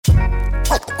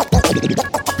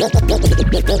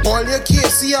All your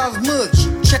kids, you have much.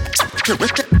 Check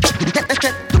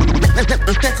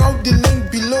out the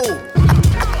link below.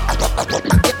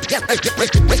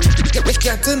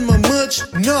 Getting my merch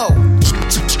now.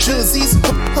 Jerseys,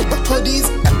 hoodies,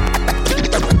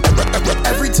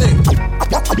 everything.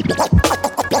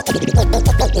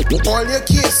 All your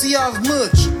kids, you have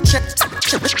merch. Check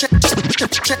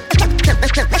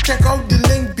out the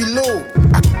link below.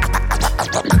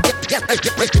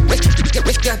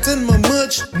 Getting my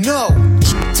merch now.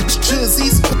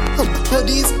 Jerseys,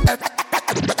 hoodies,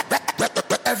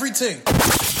 everything.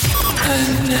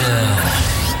 And now,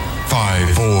 5,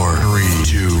 4, 3,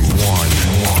 2,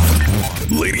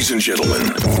 1. Ladies and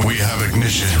gentlemen, we have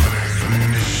ignition.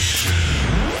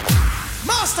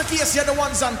 Master Case, you're the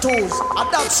ones on toes. A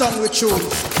that song we chose.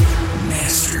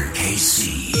 Master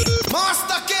KC.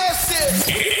 Master Case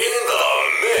In the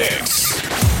mix.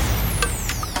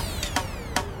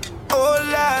 Oh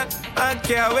Lord, I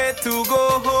can't wait to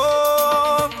go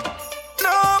home.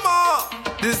 No more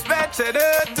dispatched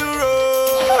to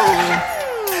roll.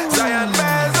 Zion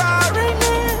bells are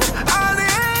ringing, all the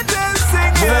angels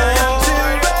singing.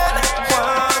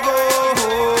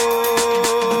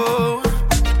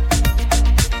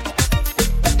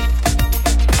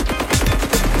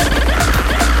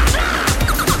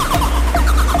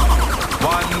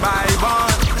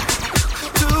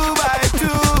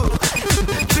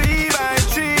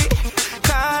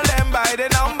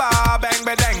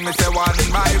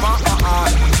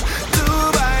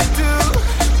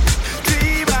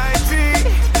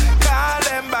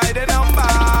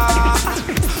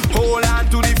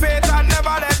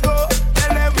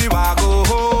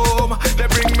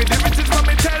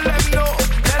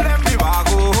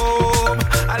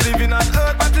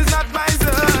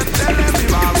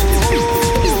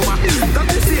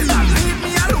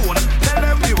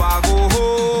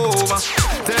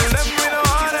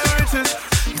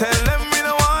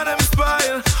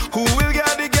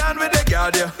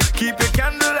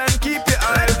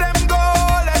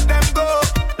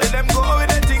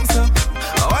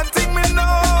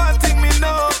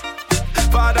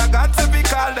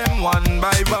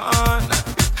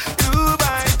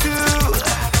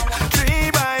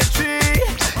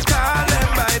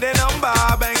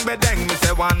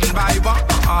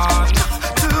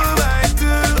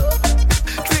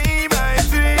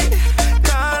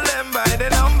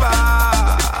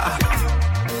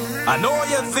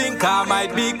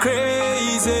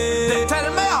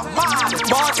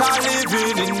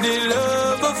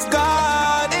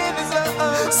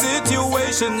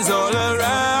 All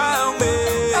around me,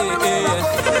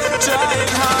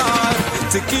 trying hard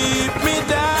to keep me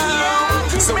down.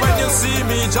 So when you see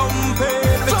me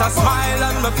jumping with a smile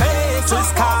on my face,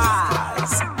 it's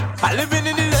 'cause I living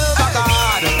in the love of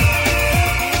God.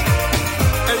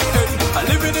 Hey, hey, I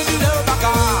living in the love of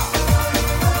God.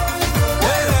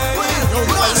 Hey, hey, I living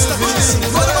in the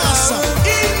love of God.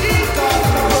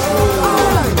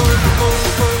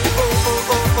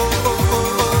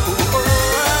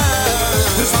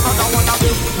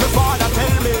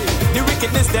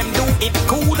 Them do it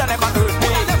cool and never hurt me.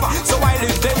 So I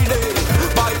live daily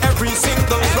by every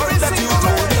single word that you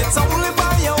told me. It's only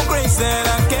by your grace that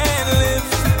I can live.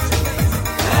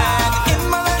 And in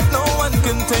my life no one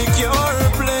can take your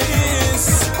place.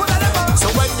 So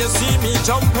when you see me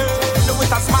jumping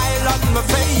with a smile on my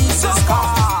face, it's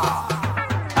 'cause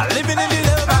I'm living in the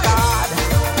love of God.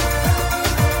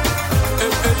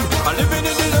 Hey, hey, I'm living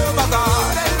in the love of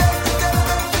God.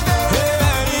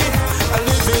 Hey, I'm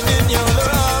living in your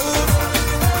love.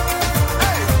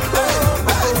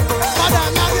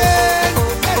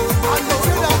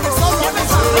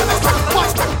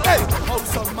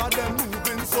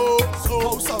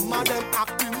 Some of them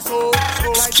acting so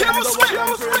like them the way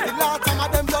I'm crazy. Some of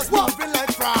them just moving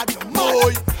like fraud.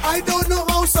 Boy, I don't know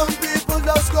how some people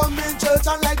just come in church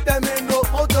and like them ain't know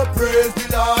how to praise the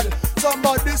Lord.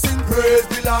 Somebody sing praise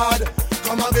the Lord.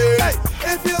 Come again. Hey.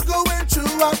 If you're going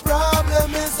through a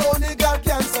problem, it's only God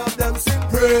can solve them. Sing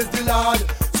praise the Lord.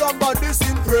 Somebody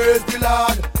sing praise the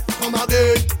Lord. Come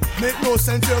again. Make no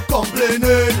sense you're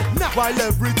complaining while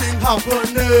everything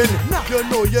happening. You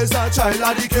know you're a child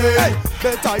of the king.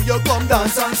 Better you come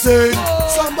dance and sing.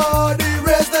 Somebody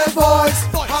raise their voice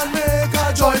and make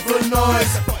a joyful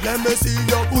noise. Let me see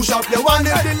you push up your one.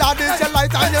 If the Lord is your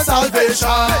light and your salvation.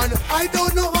 I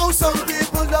don't know how some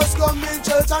people just come in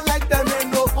church and like them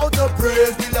ain't know how to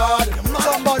praise the Lord.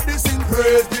 Somebody sing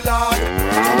praise the Lord.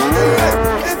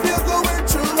 If you're going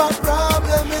through a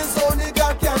problem, it's only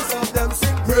God can solve them.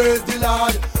 Sing praise the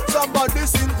Lord. Somebody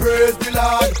sing praise the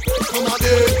Lord. Come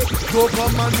again. Don't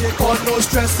come and make all no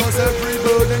stress, cause every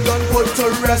burden done put to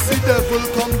rest. The devil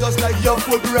come just like your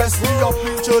foot rest. We up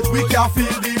in church, we can't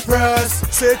feel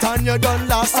depressed. Satan, you done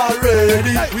lost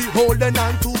already. We holding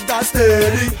on to God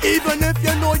steady. Even if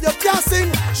you know you can't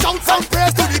sing, shout some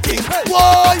praise to the King.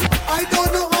 Why? I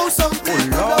don't know how some people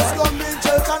just come in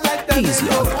church and like them in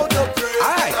love for the praise.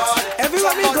 Alright,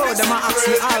 everywhere we go, them a ask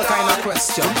me all kind of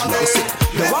questions. You see,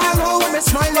 you wanna know where me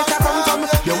smile it a come from?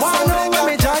 You wanna know where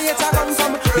me joy it a come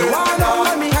from? You wanna know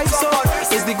where me hype so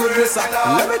is the goodness of?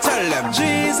 Let me tell them,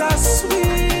 Jesus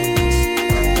sweet.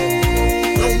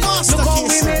 Look how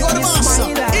we make me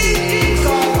smile again.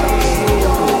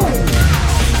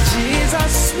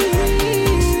 Jesus sweet.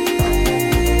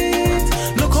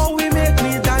 Look how we make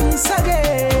me dance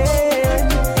again.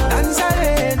 Dance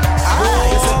again.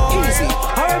 It's easy.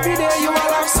 How every day you are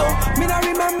laugh so. Me not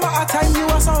remember a time you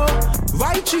were so.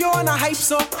 Right you on a hype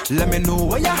so. Let me know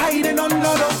where you're hiding under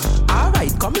though.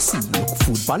 Alright, come see. Look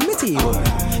food on me table.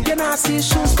 You not see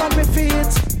shoes on me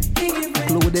feet.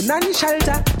 Clothing and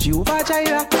shelter, Jehovah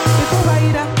Jireh, the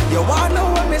provider. You wanna know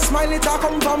where me smile it a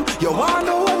come from? You wanna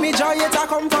know where me joy it a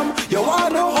come from? You wanna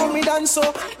know how me dance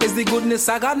so? It's the goodness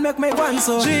of God make me want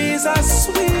so. Jesus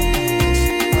sweet,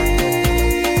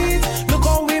 look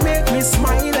how we make me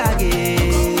smile again.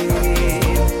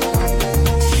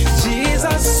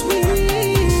 Jesus sweet,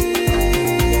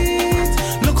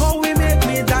 look how we make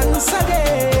me dance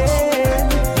again.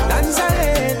 Dance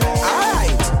again.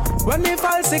 Alright, when me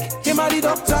fall sick, him a the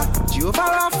doctor.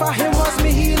 Jehovah Rapha, him was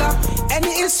me healer.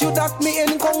 Any issue that me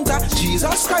encounter,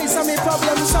 Jesus Christ a me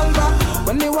problem solver.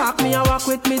 When me walk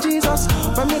with me Jesus.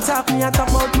 When me talk I talk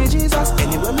about me Jesus.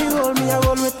 Anywhere me roll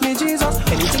with me Jesus.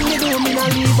 Anything me do, me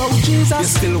not leave out Jesus. You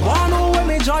still wanna know where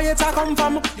me joy it a come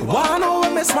from? You wanna know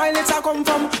where me smile it a come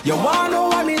from? You wanna know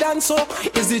why me dance so?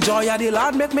 Is the joy of the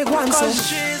Lord make me go on so?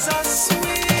 Jesus sweet,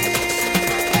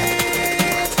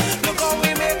 look how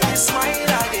we make me smile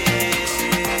again.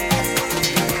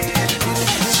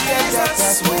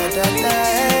 That's where the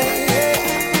light.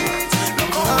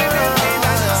 Look how we make me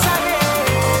dance again.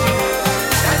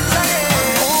 Dance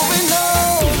again. Moving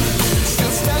on,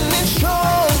 still standing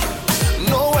strong.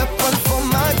 No weapon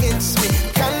formed against me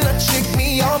cannot shake me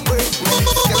or break me.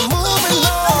 Still moving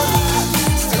on,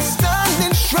 still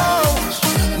standing strong.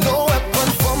 No weapon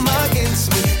formed against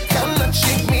me cannot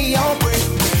shake me or break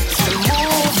me. Still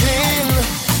moving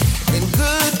in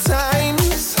good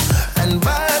times and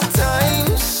bad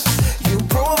times.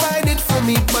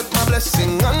 But my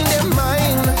blessing on their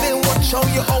mind. They watch how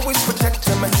you always protect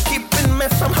them, keeping me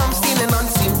from harm seen and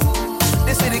unseen.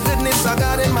 They say the goodness I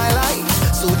got in my life,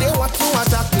 so they want to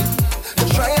attack me. They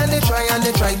try and they try and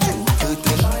they try to hurt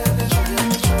me. They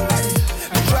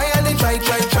try and they try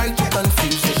to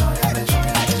confuse me.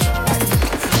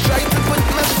 Try to put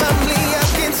my family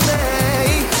against me.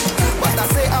 But I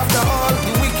say after all,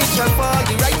 the wicked shall fall,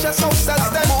 the righteous shall stand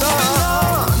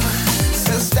tall.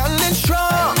 Still standing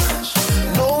strong.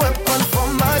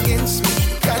 Against me,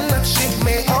 cannot shake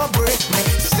me or break me.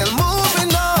 Still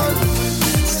moving on,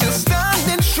 still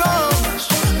standing strong.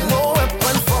 No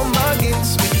weapon formed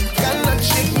against me cannot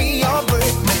shake me or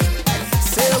break me.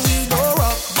 Say we don't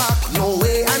rock back, no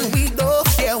way, and we don't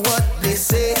care what they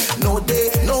say. No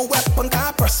day, no weapon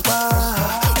can prosper.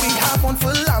 We have one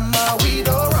full armor. We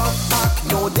don't rock back,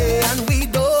 no day, and we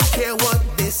don't care what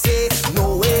they say.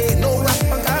 No way, no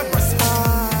weapon can prosper.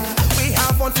 We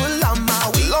have one full armor.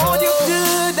 Lord, you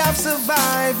good, I've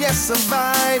survived, yes,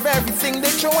 survive everything they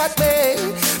throw at me.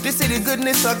 They see the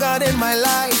goodness of God in my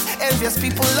life. Envious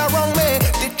people around me,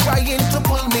 they trying to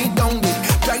pull me down. They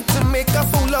try to make a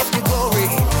fool of the glory,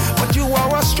 but you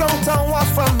are a strong tower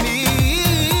for me.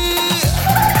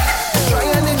 They try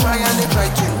and they try and they try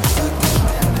to.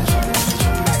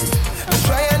 They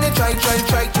try and they try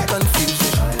to confuse me.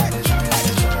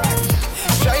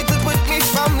 Try to put me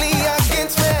family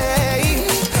against me.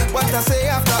 What I say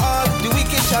after all, the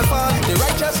wicked shall fall, the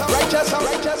righteous.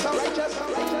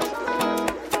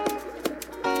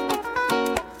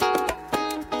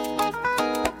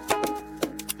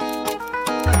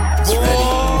 Boy,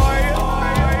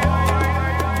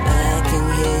 I can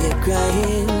hear you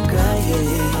crying.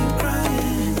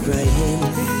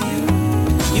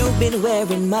 You've been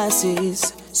wearing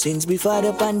masses since before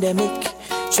the pandemic,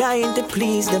 trying to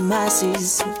please the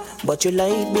masses. But your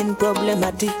life been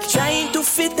problematic. Trying to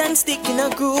fit and stick in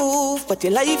a groove, but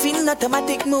your life in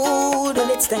automatic mood. Well,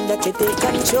 it's time that you take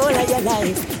control of your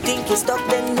life. Think you're stuck,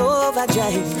 then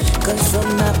overdrive. Cause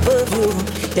from above you,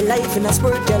 your life in a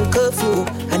spiritual curfew.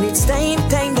 And it's time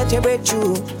that you break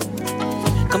through.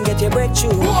 Come get your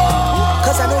breakthrough.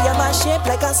 Cause I know you're my shape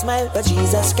like a smile, but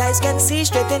Jesus Christ can see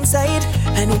straight inside.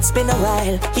 And it's been a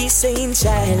while, he's saying,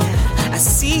 child, I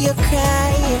see you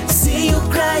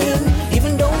crying.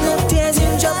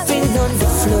 knocking on the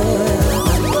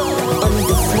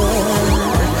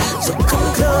floor. So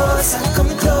come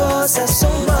closer, so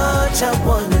much I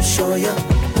wanna show you.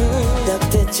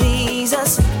 Dr.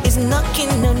 Jesus is knocking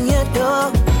on your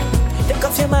door. Take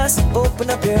off your mask, open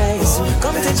up your eyes.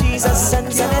 Come to Jesus and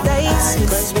sanitize,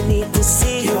 cause we need to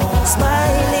see you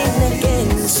smiling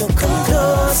again. So come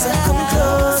closer,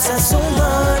 so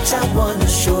much I wanna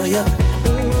show you.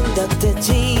 Dr.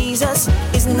 Jesus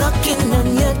is knocking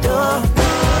on your door.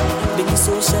 Big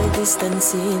social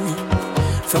distancing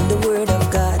from the word of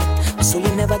God, so you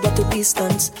never get to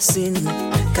distance sin.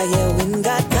 Cause you win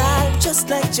God called, just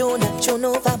like Jonah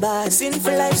over bad.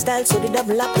 Sinful lifestyle, so the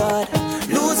devil applaud.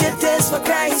 Lose your taste for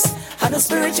Christ and the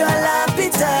spiritual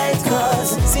appetite.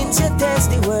 Cause since you taste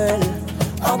the world,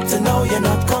 up to now you're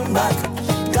not come back.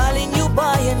 Calling you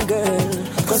boy and girl,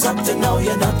 cause up to now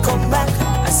you're not come back.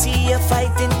 I see you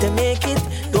fighting to make it,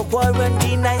 don't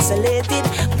quarantine isolated.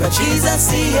 But Jesus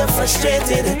see you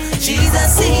frustrated,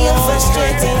 Jesus see you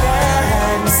frustrated.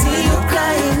 And see you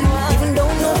crying, even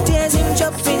though no tears him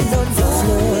dropping on the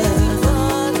floor.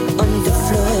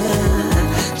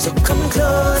 So come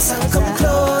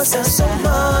closer, so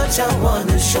much I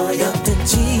wanna show you that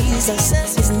Jesus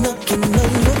is knocking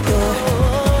on the door.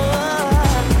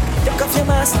 Take off your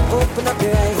mask, open up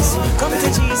your eyes. Come to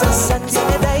Jesus and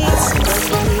sanitize, cause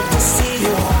we need to see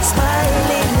you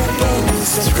smiling again.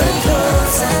 So come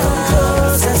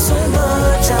closer, so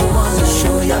much I wanna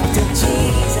show you that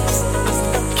Jesus is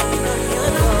knocking on your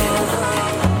door.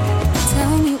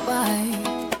 Tell me why,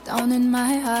 down in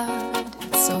my heart,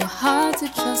 it's so hard to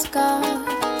trust God.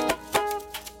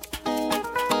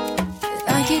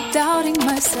 I keep doubting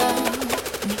myself.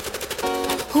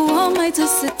 Who am I to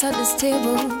sit at this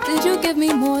table? Did you give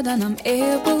me more than I'm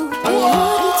able?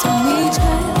 You to me,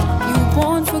 child, you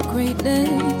born for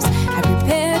greatness. I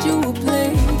prepared you a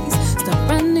place. Stop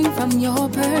running from your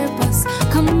purpose.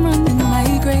 Come run in my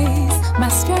grace. My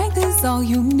strength is all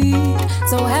you need,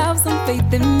 so have some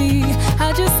faith in me.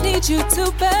 I just need you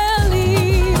to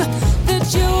believe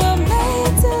that you are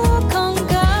made to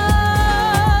conquer.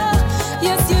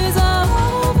 Yes, you're an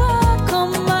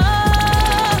overcomer.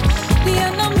 The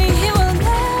enemy, he will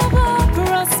never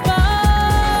prosper,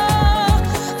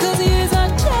 cause he is a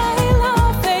child of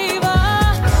favor.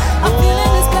 I'm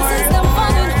feeling his blessings, them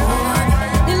falling over me.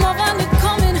 The love and the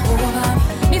coming over me.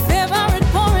 The favor it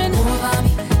pouring over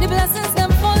me. The blessings,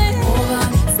 them falling over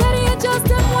me. Steady and just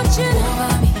them watching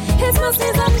over me. His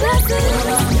mercies and blessings.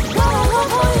 God, I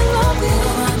love how you love it.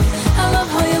 I love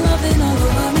how you love it all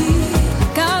over me.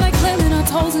 God, I claim it,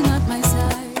 1,000 at my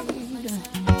side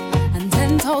and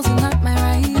 10,000 at my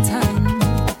right hand.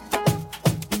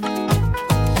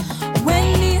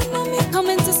 When the enemy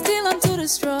coming to steal and to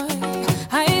destroy,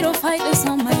 I don't fight this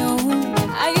on my own.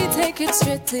 I take it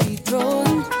straight to the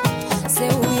throne. Say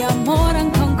we are more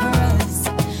than conquerors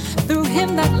through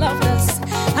him that loved us,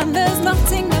 and there's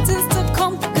nothing that is to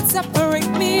come could separate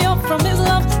me up from his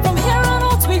love. From here on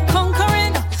out we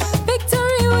conquering,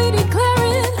 victory we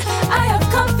declaring. I have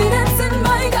confidence in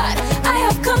my God, I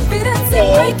have confidence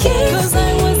in my King, cause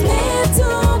I was made to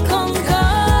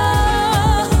conquer.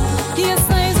 Yes,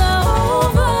 I'm an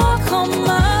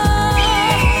overcomer.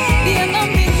 The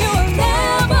enemy, he will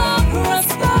never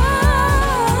prosper,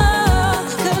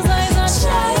 cause I'm a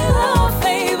child of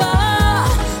favor.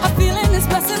 I'm feeling his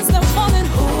blessings, them falling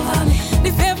over me.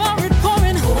 The favor it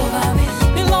pouring over me.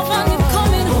 The love and it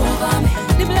coming over me.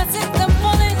 The blessings, them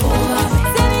falling over me.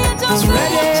 Steady and just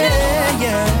watching.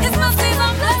 It's my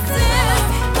season blessings.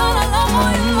 God, I love how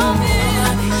you love me.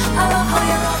 I love how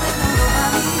you love it over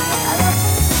me.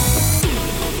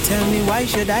 Tell me, why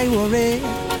should I worry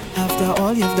after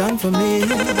all you've done for me?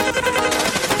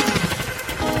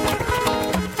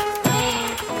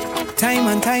 Time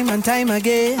and time and time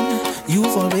again,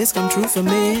 you've always come true for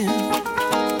me.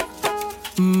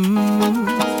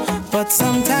 But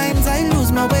sometimes I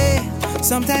lose my way,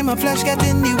 sometimes my flesh get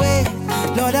in the way.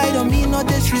 Lord, I don't mean no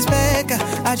disrespect,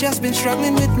 I just been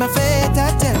struggling with my faith.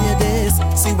 I tell you this,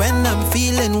 see, when I'm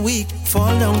feeling weak,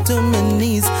 fall down to my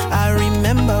knees, I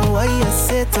remember what you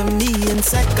said to me in 2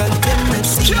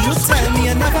 Timothy. You tell me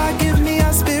you never give me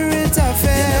a spirit of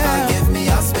fear, you never give me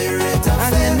a spirit of fear,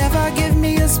 and you never give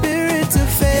me a spirit of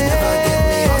fear, you never give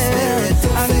me a spirit of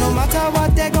fear. And no matter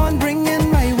what they're gonna bring in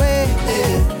my way,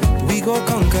 we go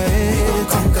conquer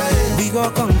it, we go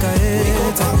conquer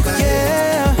it,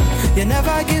 yeah. You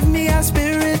never give me a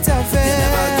spirit of fear, you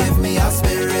never give me a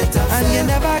spirit of fear, and you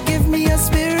never give me a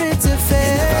spirit of fear,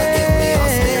 you never give me a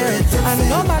spirit of fear. And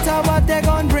no matter what they're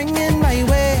gonna bring in my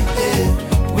way,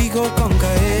 we go conquer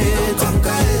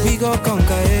it, we go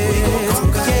conquer it.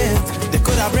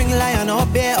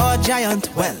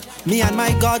 giant. Well, me and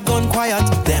my God gone quiet.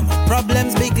 Them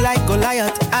problems big like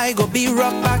Goliath. I go be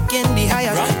rock back in the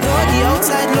higher. Though the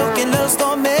outside looking little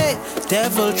stormy,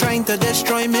 devil trying to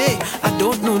destroy me. I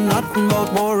don't know nothing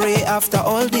about worry after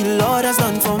all the Lord has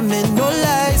done for me. No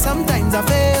lie, sometimes I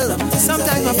fail.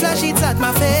 Sometimes my flesh eats at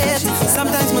my face.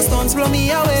 Sometimes my stones blow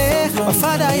me away. But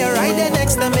Father, you're right there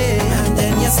next to me. And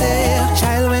then you say,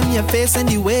 child, when you're facing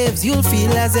the waves, you'll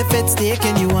feel as if it's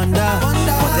taking you under.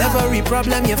 But every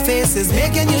problem you face is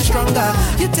making you stronger.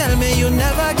 You tell me you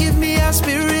never give me a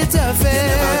spirit of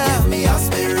fear.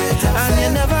 And you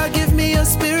never give me a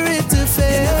spirit to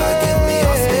fail.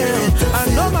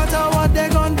 And no matter what they're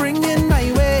gonna bring in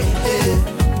my way,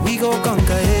 we go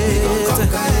conquer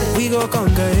it. We go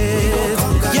conquer it.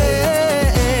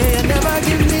 Yeah, you never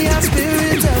give me a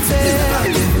spirit of fear.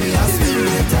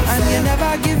 And you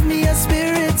never give me a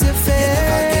spirit to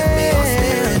fail.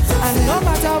 And no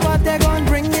matter what they're gonna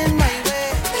bring in my way,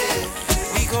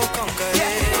 we go conquer it.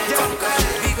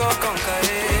 We go conquer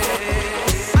it.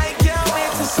 I can't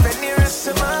wait to spend the rest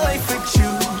of my life with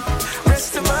you.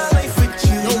 Rest of my life with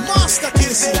you. No master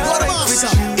kiss, what a master.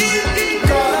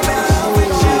 Girl, I'm in love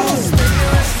with you. Spend the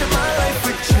rest of my life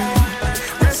with you.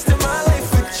 Rest of my life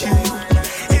with you.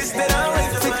 Is that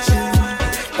alright with you?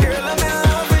 Girl, I'm in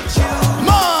love with you.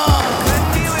 Couldn't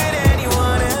be with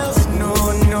anyone else. No,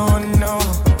 no, no.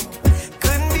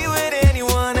 Couldn't be with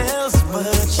anyone else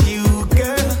but you,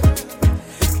 girl.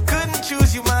 Couldn't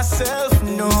choose you myself.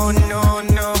 No, no,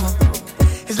 no.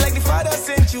 It's like the Father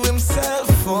sent you himself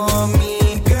for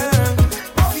me, girl.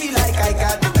 I feel like I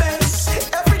got the best.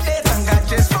 Every day thank God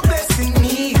just for blessing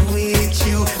me with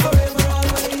you. Forever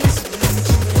always with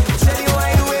you. Tell you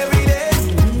I do every day.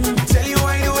 Tell you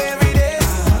I do every day.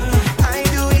 I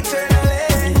do eternally.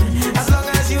 As long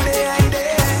as you there, I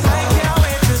there. I can't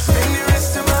wait to spend the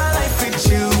rest of my life with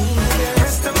you.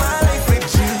 Rest of my life with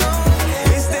you.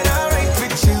 Is that alright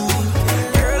with you?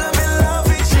 Girl, I'm in love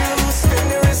with you. Spend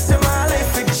the rest of my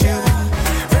life with you.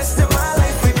 Rest of my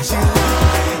life with you.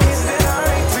 Is that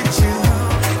alright with you?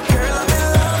 Girl, I'm in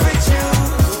love with you.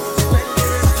 Spend the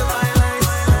rest of my life.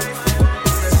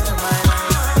 Rest of my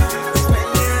life. Spend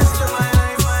the rest of my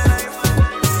life.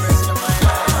 Rest of my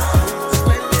life.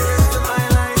 Spend the rest of my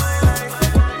life.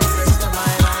 Rest of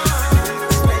my life.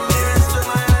 Spend the rest of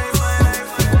my life.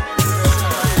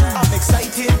 I'm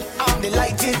excited, I'm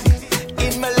delighted.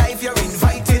 In my life you're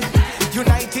invited,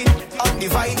 united,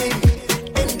 undivided.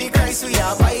 In the Christ we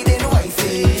are abiding,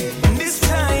 wifey. This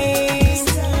time,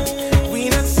 we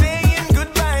not saying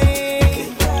goodbye.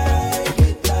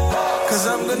 Cause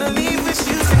I'm gonna leave with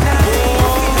you tonight.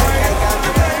 I got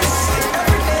the best.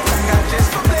 Every day thank God just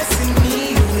for blessing me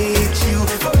with you.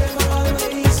 Forever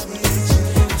always with you.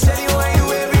 Tell you I do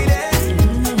every day.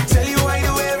 Tell you I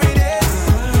do every day.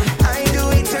 I do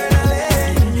eternally.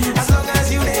 As long as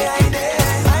you there, I there.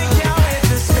 I can't wait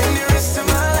to spend the rest of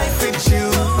my life with you.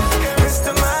 Rest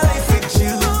of my life with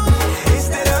you. Is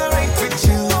that alright with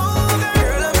you?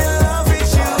 Girl, I'm in love with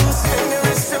you. Spend the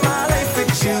rest of my life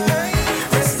with you.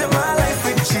 Rest of my life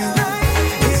with you.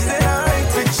 Is that alright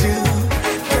with you?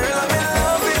 Girl, I'm in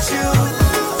love with you.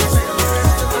 Spend the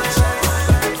rest of my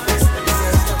life. Spend the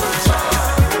rest of my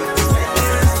life. Spend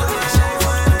the rest of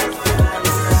my life.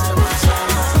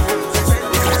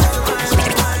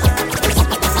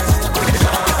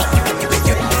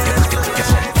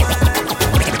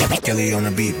 Kelly on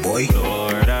the beat, boy.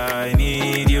 Lord, I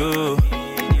need you.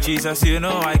 Jesus, you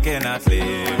know I cannot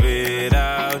live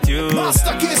without you.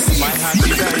 Master Kiss, My heart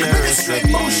desire is to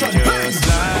be just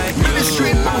like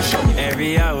you.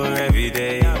 Every hour, every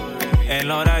day. And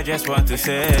Lord, I just want to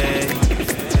say,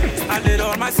 I did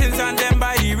all my sins and them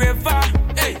by the river.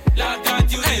 Hey, Lord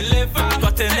God, you deliver.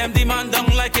 Cutting them demand down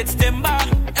like it's timber.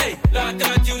 Hey, Lord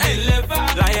God, you deliver.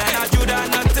 Lion of Judah,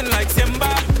 nothing like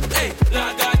Simba. Hey,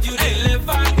 Lord God, you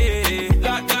deliver. Hey,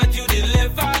 Lord God, you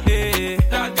deliver. Hey,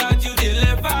 Lord God, you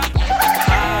deliver.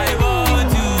 I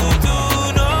want you to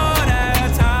know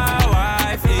that's how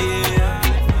I feel.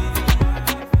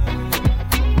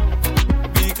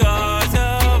 Because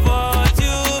of what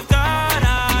you've done,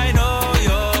 I know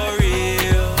you're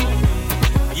real.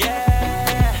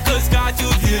 Yeah, 'cause God, you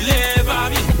deliver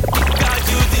me. God,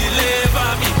 you deliver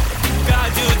me.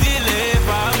 God, you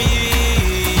deliver me.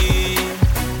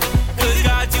 'Cause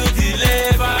God, you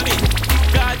deliver me.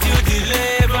 God, you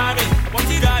deliver me.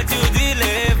 God, you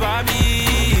deliver me.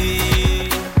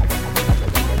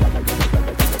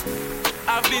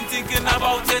 I've been thinking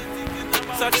about it.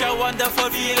 Such a wonderful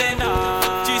feeling.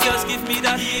 Jesus, give me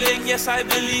that healing. Yes, I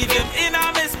believe him in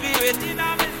my spirit.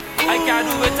 I can't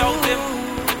do without him.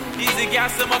 He's the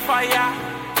gas in my fire.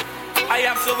 I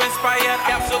am so inspired.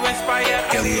 I am so inspired.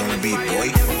 Kelly on the beat, boy.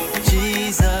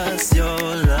 Jesus, your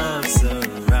love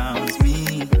surrounds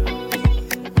me,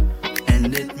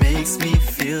 and it makes me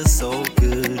feel so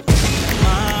good.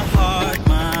 My heart,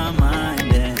 my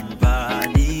mind, and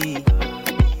body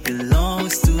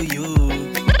belongs to you.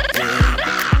 Yeah.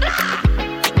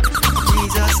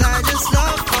 Jesus, I just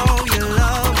love how you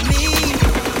love me,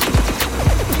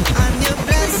 and you're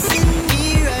blessing me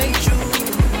right through,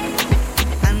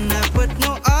 and I put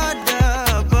no other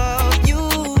above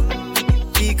you,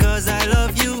 because I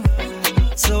love you.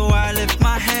 So I lift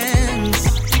my hands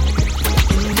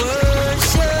in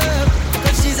worship,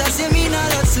 'cause Jesus, you mean a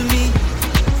lot to me.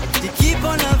 You keep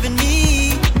on loving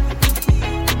me.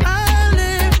 I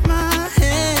lift my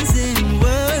hands in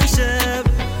worship,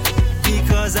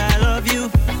 because I love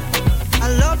you. I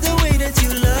love the way that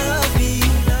you love me.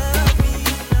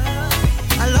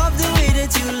 I love the way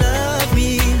that you love me,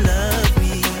 love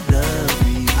me, love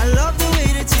me. I love the way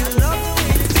that you love me.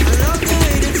 I love the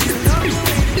way that you love me.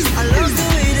 I love the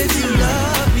way that you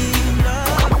love me,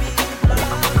 love me,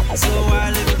 love me. So I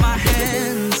lift my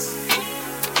hands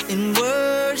in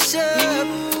worship,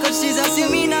 'cause Jesus, you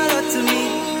mean a lot to me.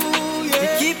 You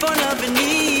keep on loving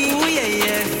me, ooh, yeah,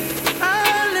 yeah. I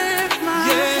lift my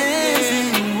hands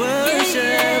in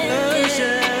worship,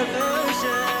 worship,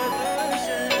 worship,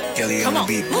 worship. Kelly on the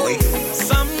beat, boy.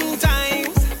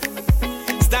 Sometimes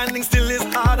standing still is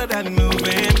harder than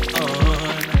moving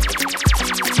on.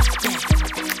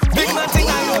 Big man thing,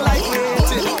 I don't like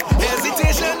waiting.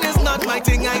 Hesitation is not my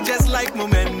thing, I just like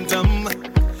momentum.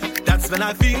 That's when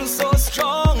I feel so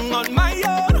strong on my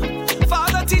own.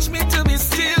 Father, teach me to be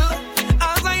still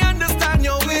as I understand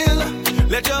your will.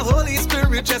 Let your Holy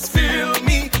Spirit just fill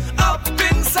me up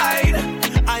inside.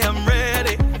 I am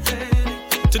ready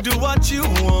to do what you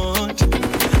want.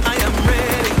 I am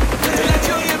ready to let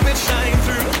your image shine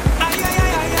through. Ay, ay,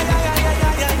 ay, ay, ay, ay, ay,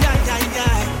 ay, ay, ay, ay,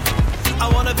 ay. I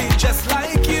wanna be just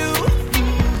like you,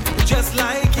 just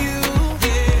like you.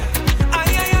 Yeah. Ay,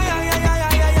 ay, ay, ay, ay, ay,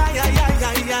 ay, ay, ay, ay,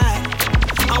 ay, ay.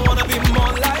 I wanna be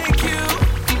more like you.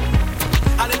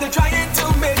 And if they're trying to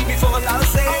make me fall, I'll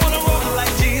say I wanna walk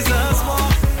like Jesus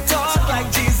walk, talk like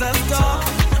Jesus talk.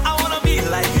 I wanna be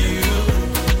like you.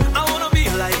 I wanna be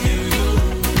like you.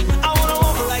 I wanna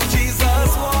walk like Jesus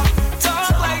walk, talk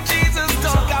like Jesus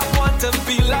talk. I want to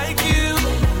be like you.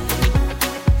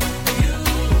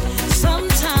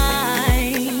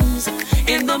 Sometimes,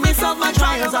 in the midst of my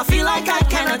trials, I feel like I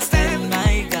cannot stand,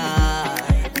 my God.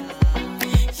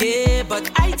 Yeah, but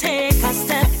I take a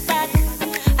step back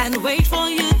and wait for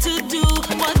you to do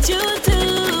what you do.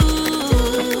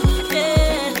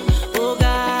 Yeah, oh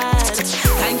God,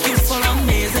 thank you for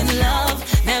amazing love.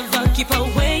 Never keep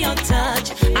away your touch.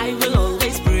 I will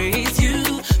always praise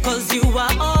you, 'cause you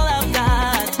are all I've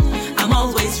got. I'm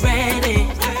always ready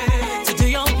to do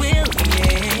your will,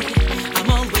 yeah. I'm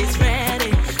always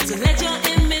ready to let your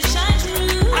image shine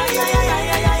through. Ay, ay, ay, ay,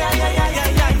 ay, ay, ay, ay,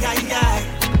 ay, ay, ay, ay.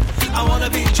 I wanna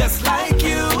be just like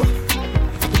you,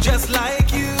 just like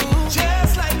you,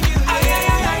 just like you. Ay, ay,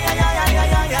 ay, ay, ay, ay,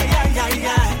 ay, ay, ay, ay, ay,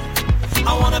 ay.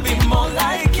 I wanna be more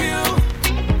like you,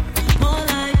 More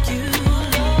like you,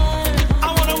 Lord. I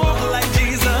wanna walk like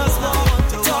Jesus walk,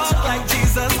 talk like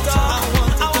Jesus talk.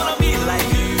 I wanna be like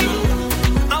you,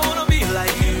 I wanna be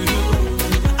like you.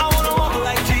 I wanna walk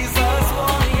like Jesus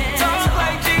walk, talk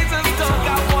like Jesus talk.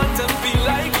 I want to be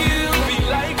like you, be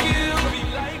like you, be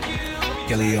like you.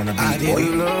 Kelly on the I beat, boy.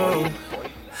 didn't know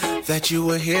that you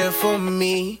were here for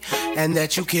me and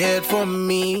that you cared for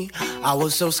me. I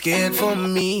was so scared for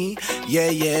me, yeah,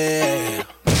 yeah.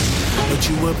 But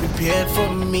you were prepared for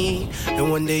me,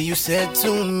 and one day you said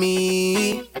to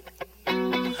me,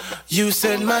 you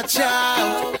said, my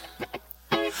child,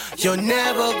 you're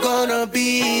never gonna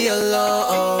be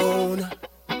alone.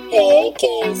 Hey,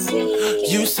 Casey.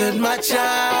 You said, my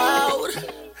child,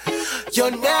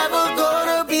 you're never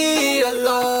gonna be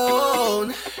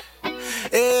alone.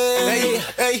 Hey,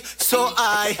 hey, so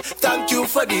I thank you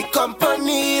for the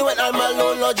company. When I'm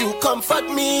alone, Lord, you comfort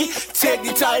me. Take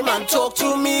the time and talk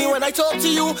to me when I talk to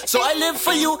you. So I live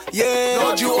for you, yeah.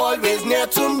 Lord, you always near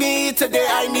to me. Today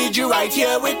I need you right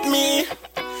here with me.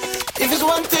 If it's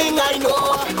one thing I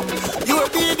know, you will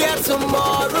be there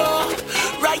tomorrow.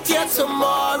 Right here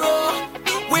tomorrow.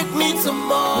 With me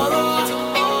tomorrow.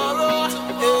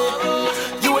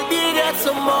 Yeah. You will be there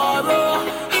tomorrow.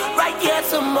 Right here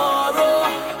tomorrow.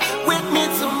 With me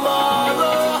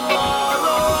tomorrow.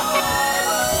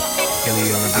 Kelly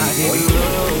on the I beat, boy. didn't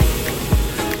know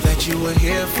that you were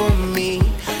here for me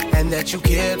and that you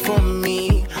cared for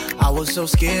me. I was so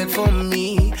scared for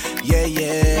me, yeah,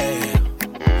 yeah.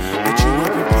 But you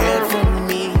were prepared for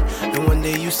me, and one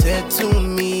day you said to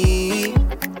me,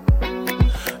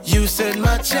 you said,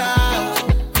 my child,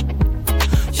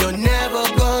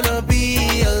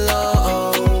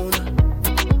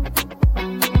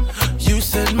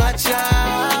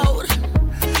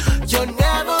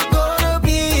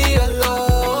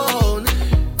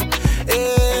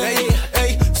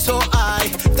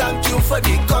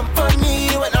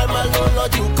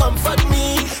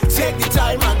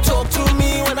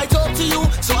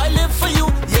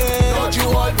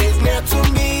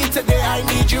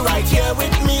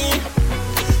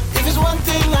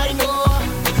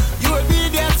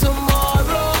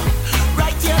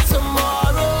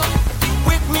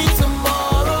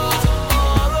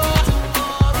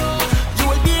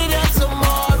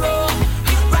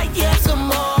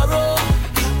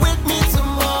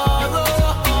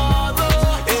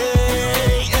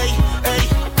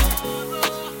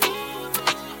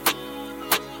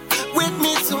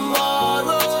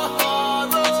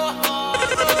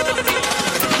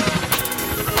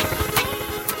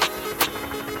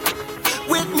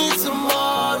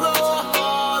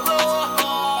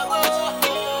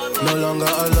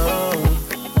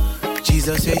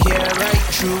 Jesus, you're here right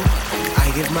through.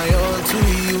 I give my all to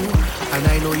you, and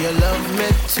I know you love me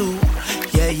too.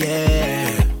 Yeah,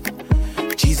 yeah.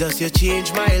 Jesus, you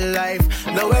changed my life.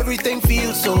 Now everything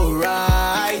feels so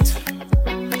right.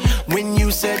 When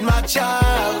you said, my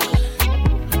child,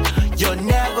 you're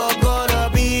never gonna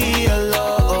be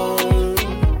alone.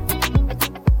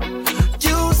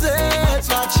 You said,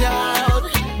 my child,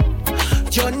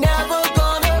 you're never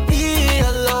gonna be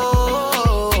alone.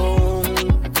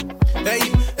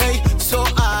 Hey, hey, so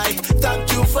I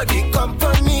thank you for the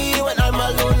company. When I'm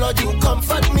alone, Lord, you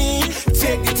comfort me.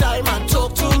 Take the time and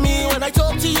talk to me when I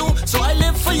talk to you. So I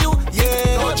live for you,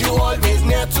 yeah. Lord, you always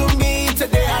near to me.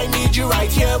 Today I need you right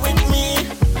here with me.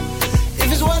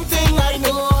 If it's one thing I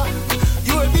know,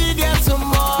 you will be there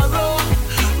tomorrow.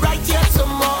 Right here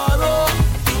tomorrow.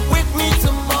 With me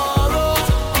tomorrow.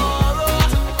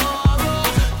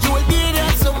 You will be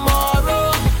there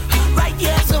tomorrow. Right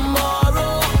here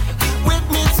tomorrow. With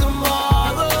me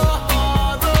tomorrow.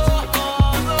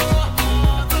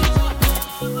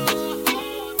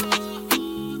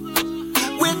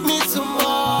 With me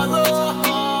tomorrow.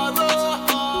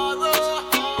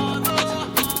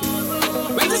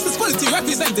 Well, this is quality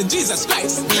representing Jesus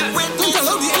Christ. Don't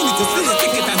allow the enemy to steal your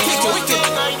ticket and take your wicket.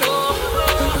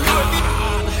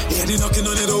 Yeah, they knocking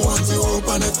on it, don't want to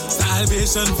open it.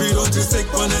 Salvation, freedom to stick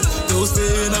on it. Don't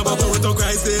stay in a bubble with no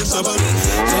Christ in Shabbat.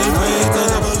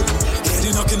 Yeah,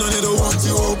 they knocking on it, don't want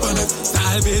to open it.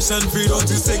 Salvation, freedom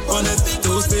to stick on it.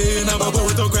 Don't stay in a bubble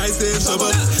with no Christ in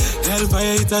Shabbat.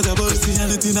 Hellfire, it's a double.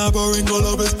 Christianity not boring, all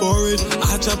of it's porridge.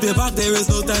 I chop your back, there is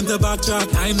no time to backtrack.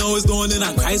 I know it's going in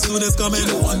and Christ soon is coming.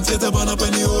 Want you to burn up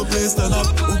any whole place, turn up.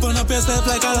 Open up yourself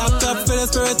like a laptop. Feel the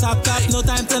spirit tap tap. No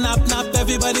time to nap nap.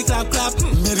 Everybody clap clap.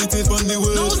 Meditate on the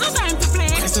word. No time to play.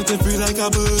 Christ set you free like a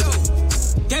bird.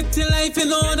 Get your life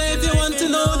in order if you want to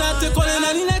know that you're calling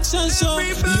an election show.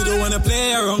 You don't wanna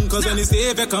play around, cause when the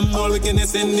Savior come, all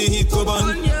wickedness in the heat go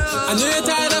on. I know you're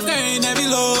tired of carrying every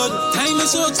load. Time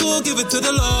is short, so give it to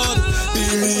the Lord.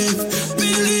 Believe,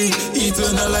 believe,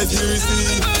 eternal life you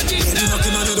receive. Yeah, they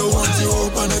knocking on it, don't want you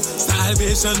open it.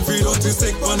 Salvation, freedom to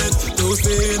stick on it. Don't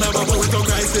stay in a bubble with no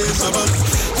Christ in Shabbat.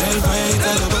 Hellfire, it's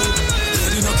a double.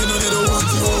 Yeah, they knocking on it, don't want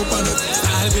you open it.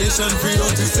 Salvation, freedom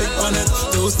to stick on it.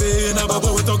 Don't stay in a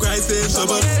bubble with no Christ in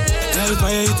Shabbat.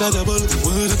 Hellfire, it's a double. The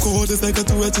word of God is like a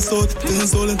two-edged sword. Turn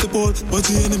soul into Paul, but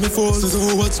the enemy falls. So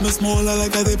don't watch me small, I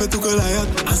like a David to Goliath.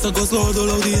 And so go slow, don't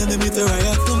allow the enemy to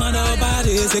riot. No matter how bad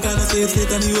it is, they can't save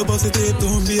state and you above the tape.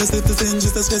 Don't be a citizen,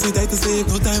 just a stress, you die to save.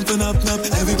 No time for nap nap,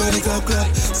 everybody clap clap.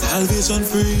 Salvation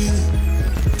free.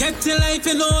 Get your life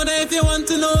in order if you want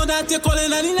to know that you're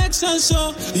calling an election show.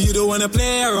 You don't wanna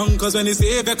play around, cause when the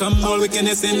Savior come, all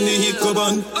wickedness in the heat go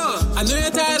on. I know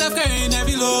you're tired of carrying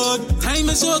every load.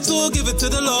 Time is short, so give it to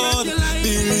the Lord.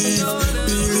 Believe,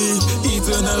 believe,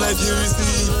 eternal life you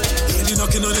receive. Yeah, they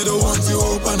knocking on it, don't want you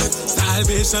open it.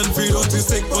 Salvation, freedom to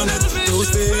stick on it. Don't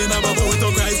stay in a bubble with no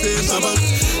Christ in Shabbat.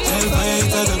 Hellfire, it's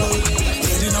a double.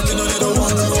 Yeah, they knocking on it, don't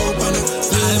want you open it.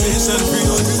 Salvation,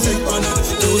 freedom to stick on it.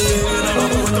 Don't stay in a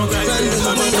bubble with no Christ in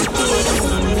Shabbat.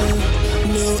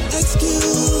 No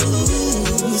excuse,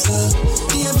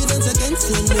 the evidence against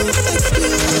you. No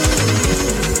excuse,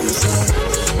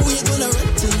 who you gonna run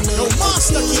to? No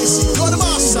master, Casey, you're the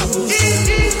master. The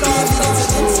evidence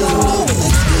against you. No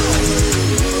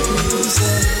excuse,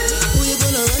 who you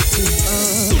gonna run to?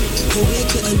 You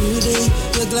wake up a new day.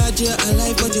 You're glad you're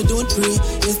alive, but you don't pray.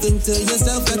 You think to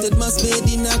yourself that it must be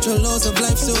the natural laws of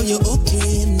life, so you're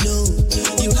okay. No,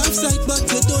 you have sight, but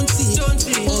you don't see.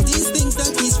 All these things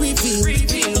that he's revealed.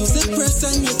 You suppress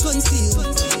and you conceal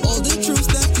all the truths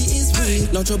that he is real.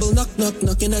 No trouble, knock, knock,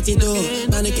 knocking at your door.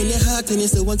 Panic in your heart and you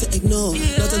still want to ignore.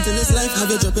 Not until this life have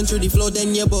you dropping through the floor,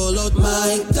 then you ball out.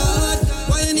 My God,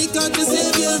 why you need God to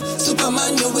save you?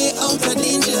 Superman, your way out of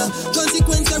danger.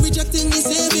 Consequence of rejecting the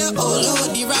Savior. Oh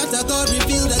Lord, the wrath of God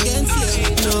revealed against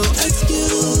you. No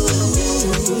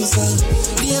excuse,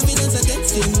 the evidence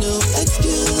against you. No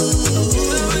excuse,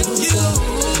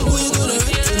 who you gonna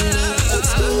run to? No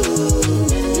excuse,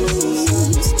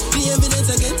 the evidence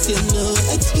against you. No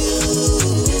excuse,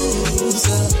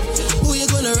 who you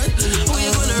gonna run to?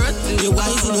 You're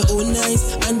wise in your own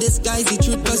eyes and disguise the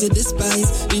truth cause you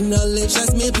despise the knowledge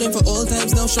that's made plain for all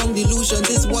times. Now strong delusions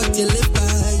is what you live by.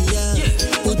 Yeah.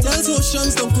 Who tells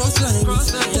oceans don't cross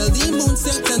lines? Tell the moon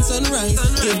set and sunrise.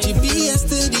 Give GPS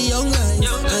to the young lines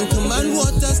and command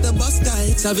waters to bust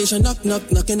skies. Salvation knock knock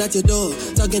knocking at your door,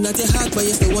 tugging at your heart but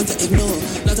you still want to ignore.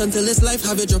 Not until this life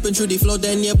have you dropping through the floor,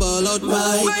 then you ball out.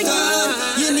 My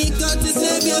God, you need God to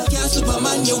save you. Can't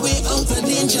Superman your way out of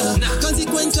danger.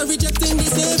 Consequence of rejecting the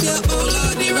Savior. Oh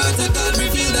Lord, the wrath of God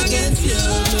revealed against you.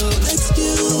 No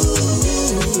excuse.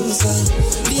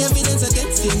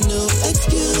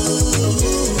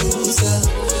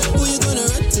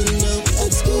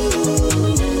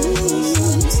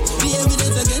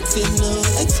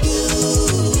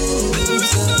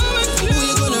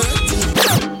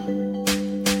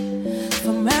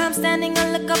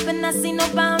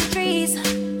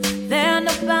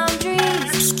 no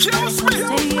boundaries. Excuse me.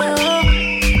 Stay up.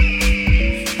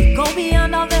 You go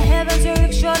beyond all the heavens, you're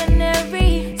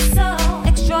extraordinary. So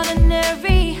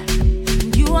extraordinary.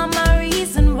 You are my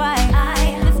reason why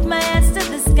I lift my hands to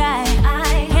the sky.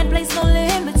 I can't place no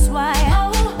limits. Why?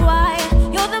 Oh, why?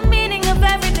 You're the meaning of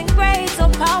everything great, so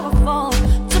powerful.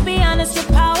 To be honest, your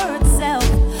power itself.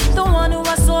 The one who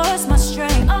I source my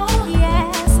strength. Oh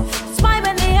yes. That's why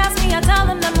when they ask me, I tell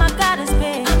them that my God is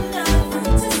big. I'm not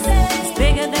afraid to say it's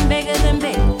bigger than big,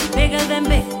 bigger than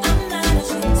big. I'm not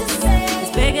afraid to say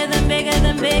it's bigger than big,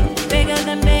 bigger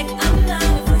than big. I'm not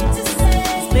afraid to say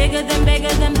it's bigger than big,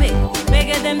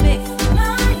 bigger than big.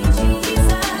 My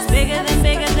Jesus, it's bigger than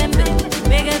big,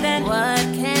 bigger than. What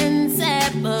can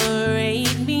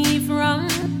separate me from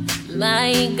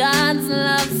my God's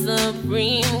love,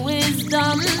 supreme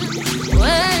wisdom?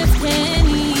 Words can't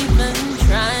even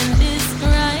try and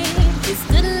describe His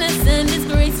goodness and His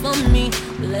grace for me.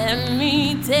 Let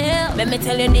me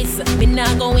tell you this. Me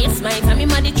not go waste my time.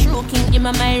 Him a the true king. Him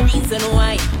a my reason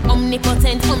why.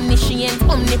 Omnipotent, omniscient,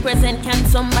 omnipresent. Can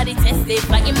somebody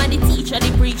testify? Him a the teacher, the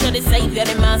preacher, the savior,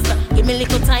 the master. Give me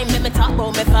little time, let me talk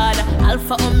about my father.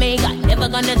 Alpha, Omega, never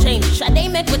gonna change. Shall they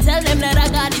make me tell them that our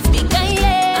God is big?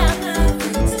 Yeah.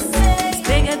 It's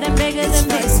bigger than big, bigger than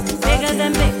big. Bigger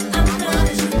than big.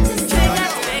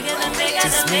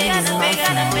 Bigger than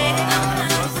bigger than big.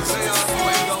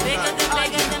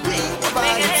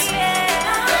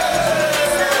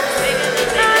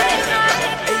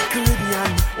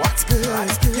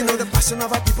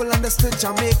 Of our people understood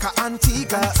Jamaica,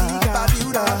 Antigua,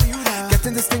 Barbuda.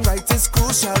 Getting this thing right is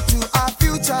crucial to our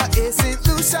future. Is St.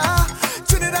 Lucia,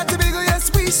 Trinidad, Tobago,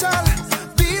 yes we shall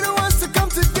be the ones to come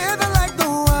together like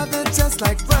no other, just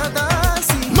like brothers.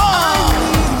 See,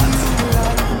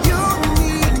 you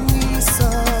need me so.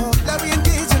 Let me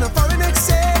engage in a foreign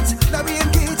exchange. Let me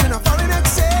engage in a foreign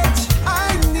exchange.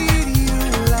 I need you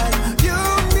like you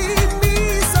need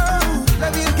me so.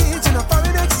 Let me engage in a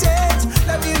foreign exchange.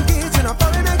 Let me engage.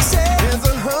 There's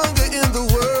a hunger in the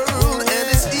world, and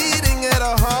it's eating at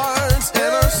our hearts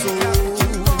and our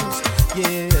souls.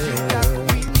 Yeah.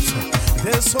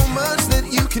 There's so much that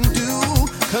you can do,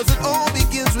 'cause it all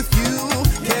begins with you.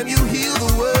 Can you heal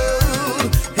the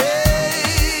world? Hey,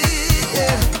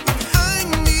 yeah. I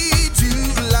need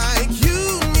you like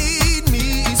you need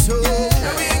me so.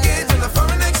 Let me engage in a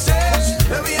foreign exchange.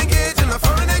 Let me engage in a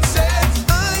foreign exchange.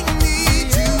 I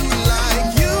need you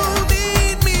like you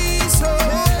need me so.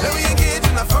 Let me engage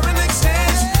in a foreign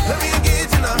exchange. Let me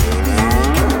engage in a.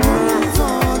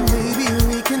 Maybe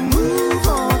we can move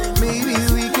on. Maybe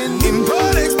we can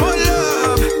import, export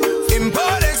love.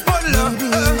 Import, export love.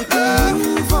 Maybe we can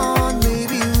move on.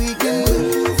 Maybe we can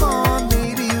move on.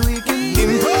 Maybe we can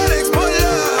import, export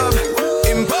love.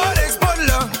 Import, export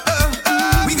love.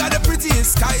 We got the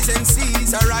prettiest skies and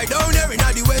seas right down there in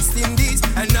the West Indies,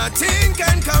 and nothing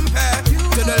can compare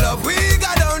to the love we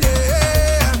got down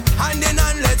there. Hand in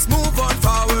hand, let's move on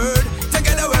forward.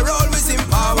 Together we're always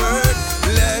empowered.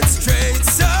 Let's trade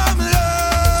some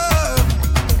love.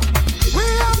 We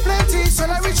have plenty, so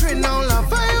let me trade now. Love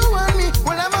for you and me,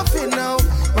 we'll never fit now.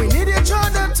 We need each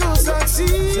other to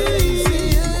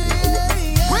succeed.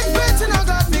 With faith in our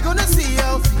God, we gonna see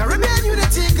how Caribbean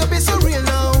unity could be so real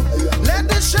now. Let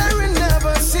the sharing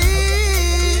never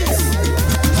cease.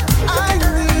 I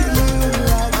need you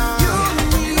like you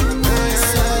need me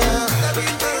so. Let me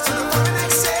engage in a foreign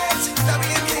exchange. Let me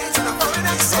engage in a foreign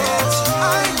exchange. I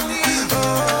need you.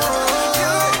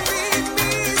 You need me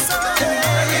so.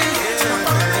 Let me engage in a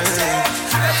foreign exchange.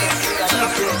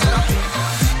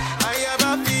 I have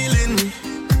a feeling.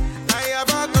 I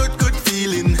have a good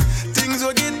feeling. Things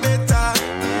will get better.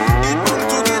 It bound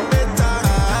to get better.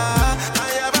 I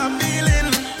have a feeling.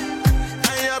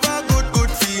 I have a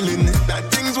good feeling that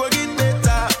things will get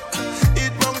better.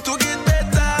 It bound to get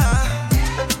better.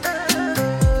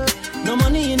 No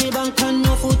money in the bank and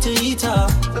no food to eat.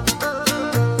 Lord,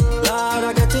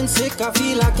 I'm getting sick, I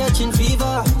feel like catching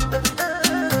fever.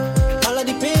 All of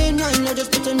the pain, I know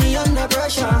just putting me under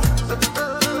pressure.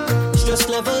 Stress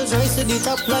levels rise to the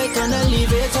top like an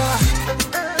elevator.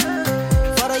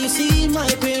 Father, you see my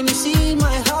pain, you see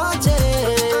my heart,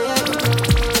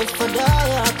 yeah. If I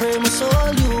die, I pray my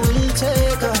soul you will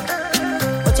take her.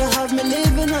 But you have me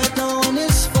living right now and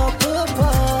it's for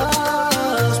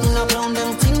purpose. Me not blown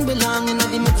them thing belonging to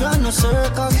the plan of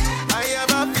circus. I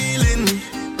have a feeling.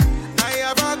 I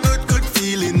have a good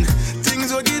feeling.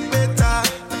 Things will get better.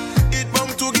 It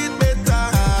bound to get better.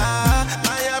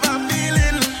 I have a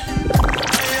feeling.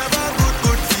 I have a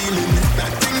good feeling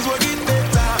that things will get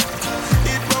better.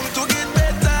 It bound to get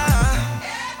better.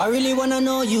 wanna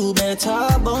know you better.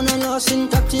 Born and lost in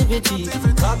captivity.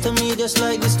 Talk to me just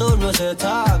like the stone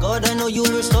Rosetta. God, I know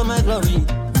you'll restore my glory.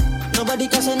 Nobody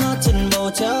can say nothing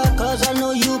about ya, cause I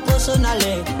know you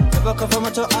personally. Never come from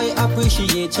a I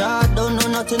appreciate ya. Don't know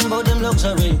nothing about them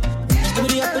luxury. Just give me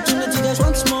the opportunity just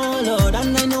once more, Lord.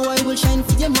 And I know I will shine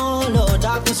for you more, Lord.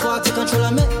 Darkness far to control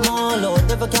and make more, Lord.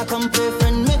 Never can compare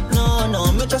friend, make no.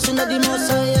 Me trusting that the most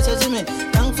high, yes, yes, me.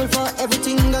 Thankful for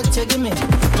everything that you give me.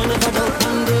 No never doubt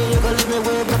one day you gonna leave me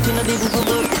way back in the deep of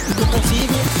the you can see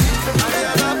me. I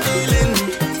have a feeling,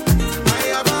 I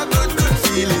have a good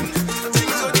feeling.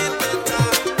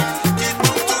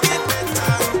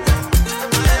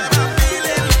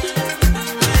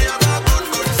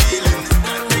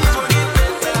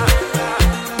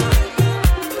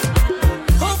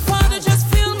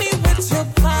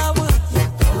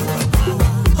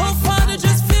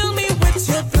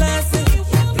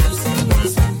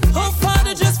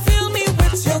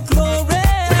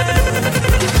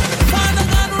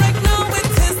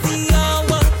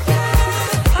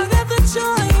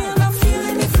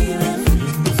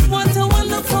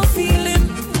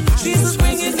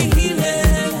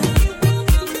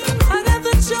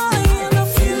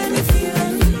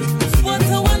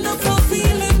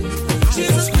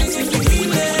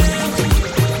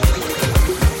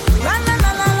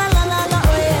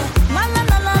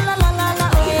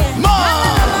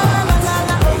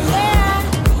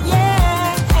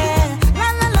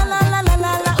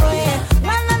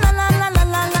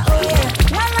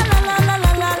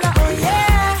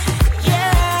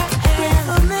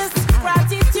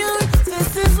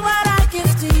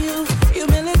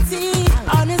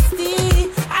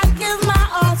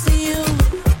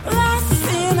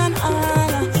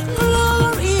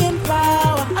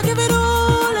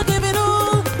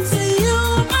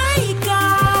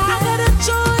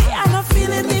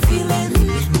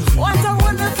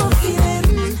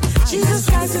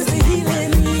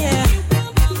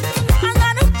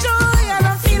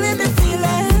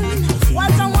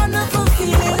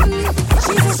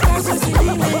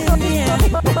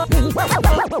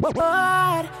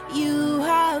 God, you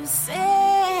have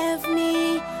saved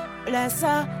me,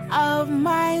 blesser of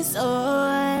my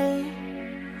soul.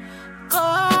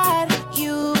 God,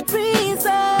 you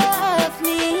preserve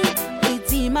me,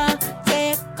 Redeemer,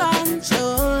 take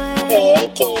control.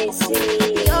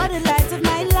 You're the light of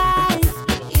my life,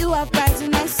 you have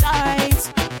brightened my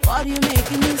sight. God, you're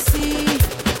making me see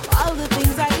all the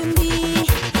things I can be.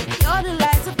 You're the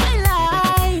light of my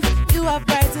life, you have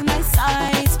brightened my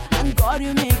sight. And God,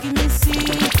 you're making me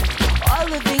see all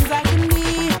the things I can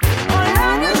be. Oh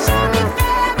Lord, you show me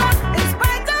favor in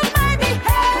spite of my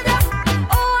behavior.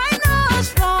 Oh, I know I was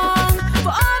wrong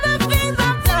for all the things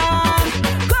I've done.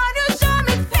 God, you show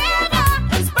me favor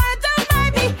in spite of my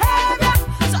behavior.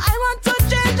 So I want to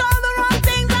change all the wrong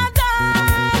things I've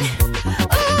done.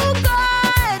 Oh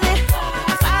God,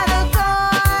 Father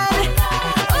God.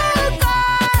 Oh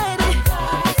God,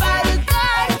 Father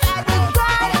God, Father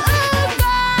God.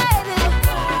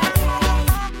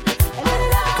 Oh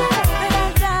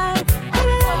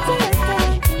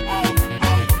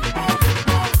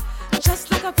God.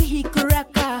 Just like a vehicle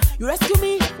wrecker, you rescue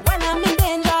me when I'm in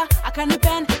danger. I can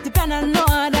depend on no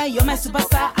other. You're my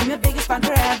superstar, I'm your biggest fan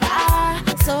forever.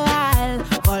 So I'll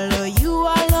follow you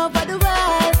all over the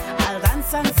world. I'll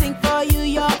dance and sing for you,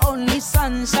 your only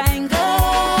sunshine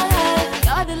girl.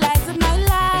 You're the light of my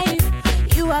life,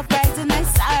 you have brightened my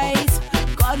sight.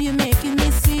 God, you're making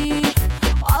me see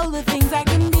all the things I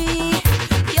can be.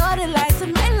 You're the light of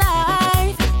my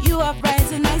life, you have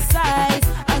brightened my sight.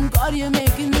 And God, you're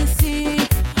making me see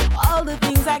all the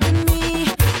things I can be.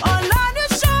 Oh Lord, you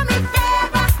show me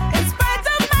favor in spite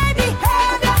of my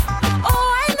behavior. Oh,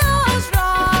 I know I was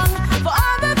wrong for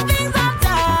all the things I've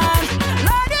done.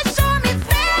 Lord, you show me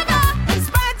favor in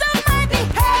spite of my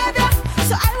behavior.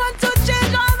 So I want to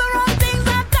change all the wrong things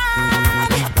I've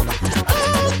done.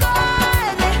 Oh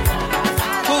God,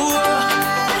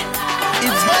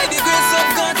 It's by the grace of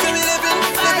God to be living,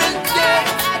 yeah.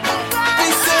 We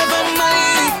serve a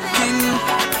mighty King,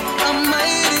 a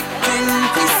mighty King.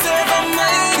 We serve a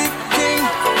mighty King,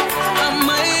 a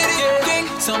mighty King.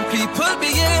 Some people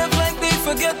behave like they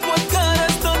forget what God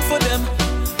has done for them.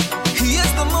 He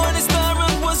is the morning star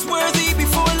and was worthy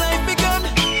before life began.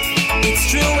 It's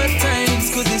true at times,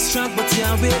 cause it's strong, but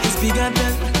Yahweh is bigger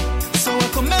than. So I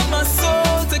commend my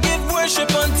soul to give worship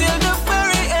until the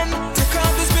very end. Take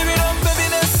out the spirit of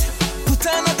heaviness, put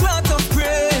on a cloth of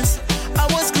praise. I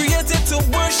was created to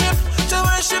worship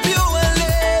you and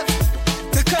live.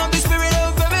 Take out the spirit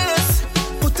of heaviness,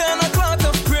 put on a cloth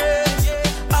of praise.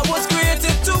 I was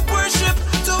created to worship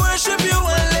you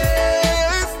and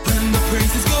live. When the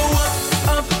praises go up,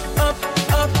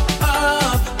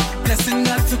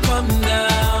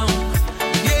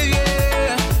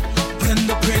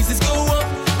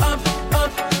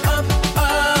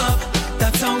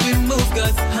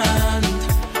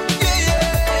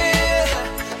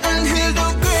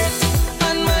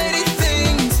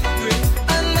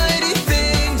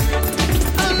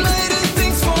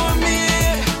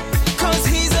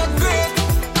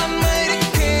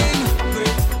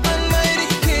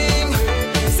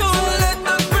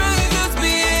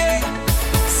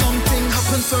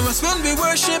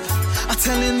 worship. I'm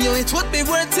telling you it would be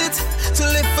worth it to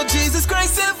live for Jesus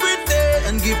Christ every day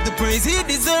and give the praise he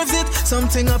deserves it.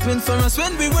 Something happened for us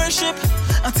when we worship.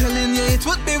 I'm telling you it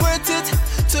would be worth it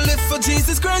to live for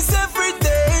Jesus Christ every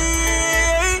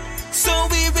day. So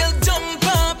we will jump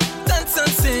up, dance and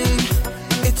sing.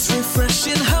 It's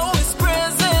refreshing how his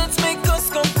presence make us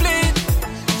complete.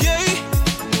 Yeah.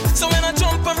 So when I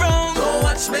jump around, don't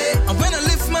watch me. And when I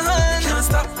lift my hand, can't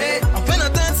stop me. And when I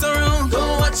dance around,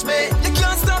 don't watch me. You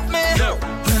can't stop me. No.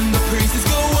 When the praises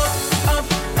go up, up,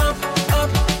 up,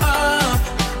 up, up,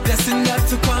 blessing got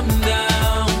to come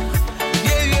down.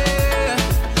 Yeah, yeah.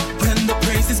 When the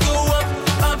praises go up,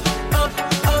 up, up,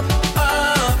 up,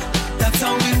 up, that's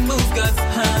how we move God's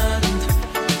hand.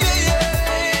 Yeah,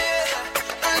 yeah.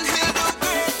 And he'll do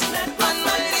great and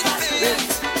mighty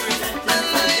things, and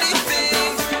mighty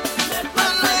things, and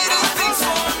mighty things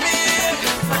for me.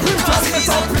 Cause he's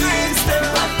a priest, and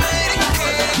mighty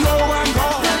king. No one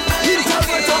God, he's a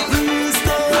better priest.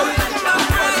 No one God,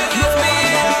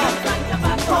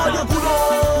 God you put on.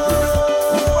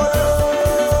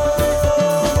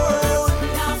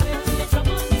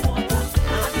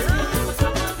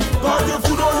 God you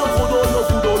put on, you put on, you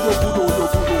put on, you put on, you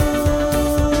put on.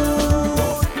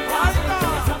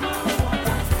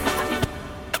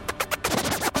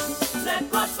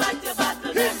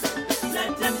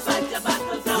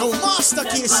 Yo, Master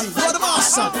Casey, you're the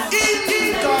master.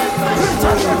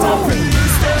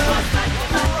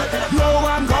 No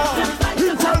one God,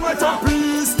 him tell me to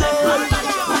please stay. No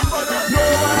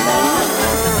one God,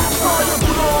 God you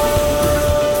put on.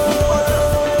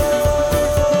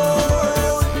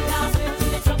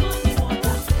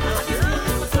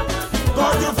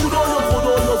 God you put on, you put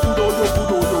on, you put on, you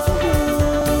put on, you put on.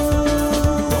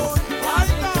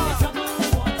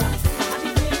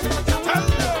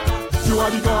 You are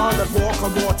the God that walk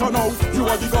on water now. You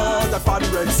are the God that part the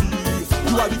Red Sea.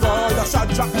 You are the God that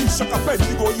Shadrach, Meshach, and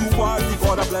Abednego. You are the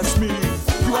God that bless me.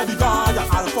 You are the God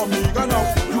that Alpha Omega now.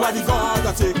 You are the God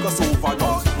that take us over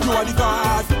now. You are the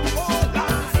God.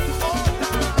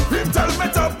 Him tell me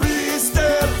to please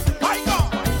stay.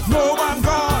 No one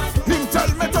God. Him tell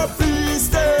me to please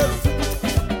stay.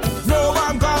 No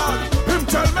one God. Him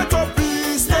tell me to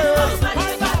please stay.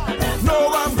 No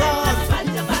one God.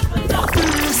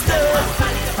 Please stay.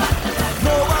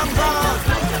 No one God.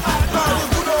 God is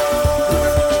good.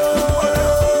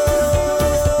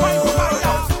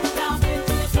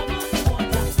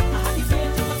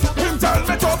 Him tell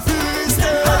me to please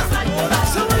stay.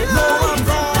 No one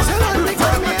God. Him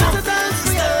tell me to please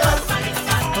stay.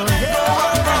 No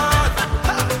one God.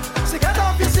 So get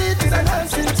off your seat, it's a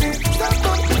dancing thing. Step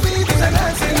up the beat, it's a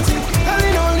dancing thing.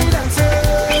 Calling only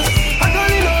dancers, I'm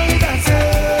calling only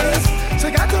dancers. So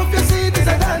get off your seat, it's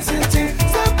a dancing thing.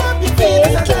 Step up your feet,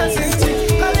 it's a dancing thing.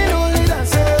 Calling only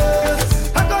dancers,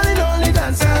 I'm calling only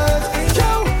dancers. Yo,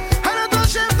 I'm not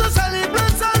ashamed to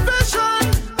celebrate salvation.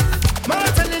 Man,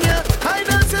 I'm telling you, I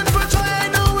dancing for joy, I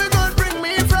know where God bring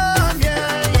me from.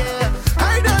 Yeah, yeah.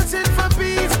 I dancing for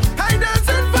peace, I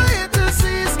dancing for it to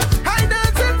cease. I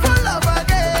dancing for love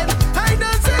again. I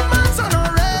dancing man son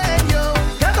of rain, yo.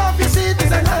 Get off your seat,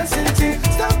 it's a dancing thing.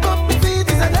 Step up your feet,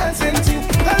 it's a dancing thing.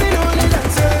 Calling only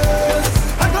dancers,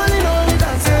 I'm calling only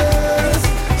dancers.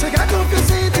 So get off your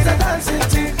seat, it's a dancing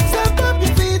thing. Step up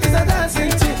your feet, it's a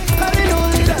dancing thing. Calling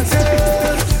only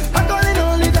dancers, I'm calling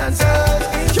only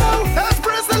dancers. Yo, let's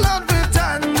praise the Lord with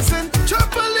dancing.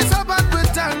 Trouble is about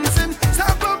with dancing.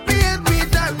 Step up here, we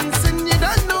dancing. You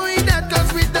don't know it that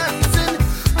cause we dancing.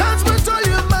 Dance with all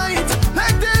your might.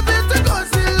 Like David to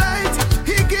God's delight.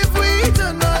 He give we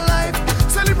eternal life.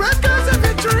 Celebrate cause of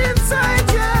victory inside,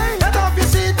 yeah. Get off your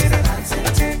seat, it's a dancing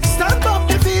thing. Stand up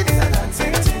your feet, it's a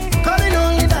dancing thing. Calling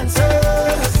only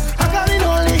dancers. I'm calling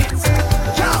only.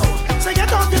 Yo, so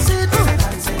get off your seat, it's a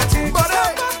dancing thing.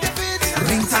 Stand up your feet, it's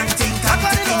a Ring tang ting tang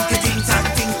ting ting tang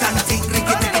ting tang ting ring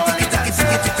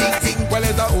ting ting. Well,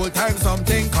 it's a old time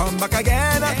something come back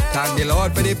again. Thank the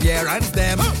Lord for the parents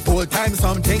them. Old time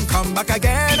something come back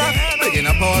again. Picking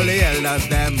up all the elders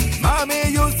them. Mommy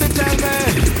used to tell me,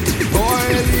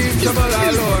 boy, leave trouble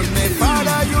alone. My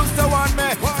father used to want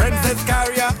me. Friends is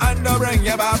carry you and bring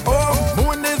you back home.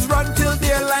 Moon is run till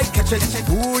daylight catch it.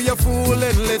 Who you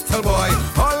fooling, little boy?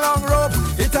 How long rope?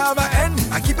 It have an end.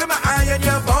 I keep my eye on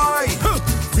your boy.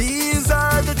 These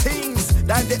are the things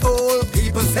that the old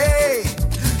people say.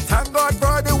 Thank God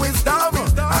for the wisdom.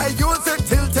 I use it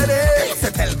till today. So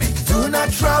tell me, do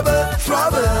not trouble,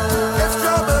 trouble. If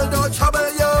trouble don't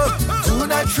trouble you. Do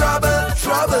not trouble,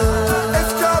 trouble. If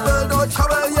trouble don't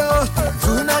trouble you.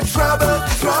 Do not trouble,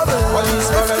 trouble.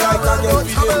 If trouble don't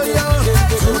trouble you.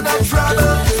 Do not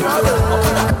trouble, trouble.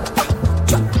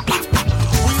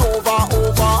 We over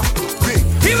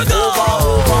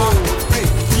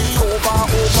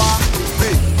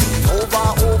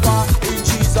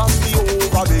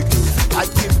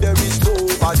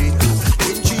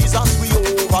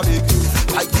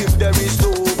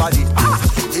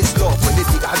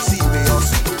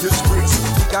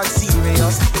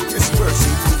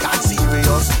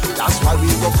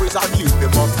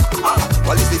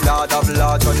Lord of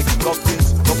Lords and the King of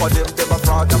Kings. No for them a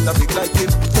fraud, I'm the big like him.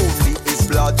 Only his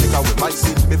blood take away my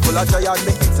sin. Me full of joy and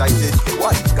me excited.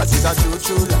 Why? Cause he's a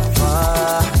true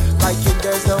lover. Like him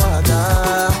there's no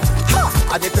other. Ha!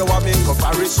 And if you want me in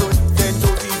comparison, then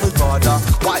don't even bother.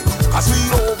 Why? Cause we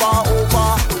over,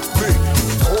 big.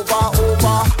 Over,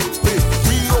 big.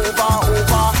 We over,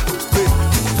 big.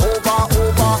 Over,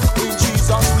 in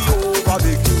Jesus we over,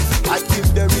 big. Like him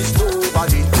there is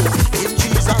nobody. In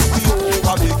Jesus we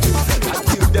over, big. Like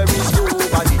him there is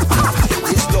nobody.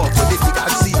 This love for the big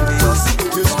and serious.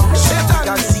 Satan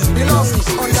and serious.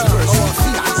 This mercy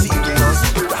big and serious.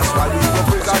 That's why we go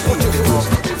praise and put it up.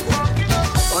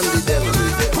 On the devil.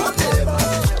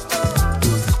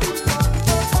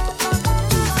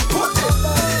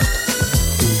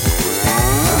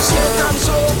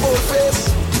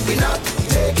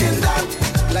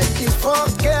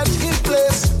 Forget his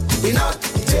place. We're not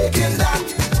taking that.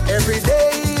 Every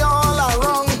day all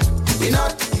around. We're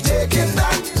not taking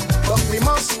that. But we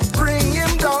must bring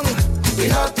him down.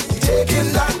 We're not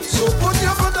taking that. So put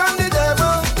your foot on the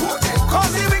devil.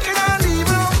 Cause he wicked and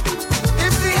evil.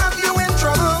 If he have you in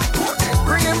trouble,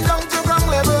 bring him down to ground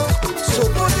level. So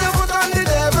put your foot on the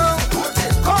devil.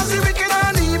 Cause he wicked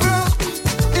and evil.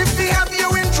 If he have you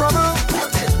in trouble,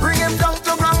 bring him down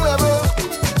to ground level.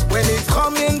 When he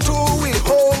come into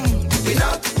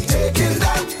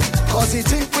cause he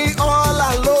think we all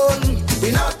alone.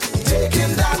 We're not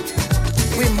taking that.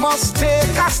 We must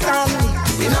take a stand.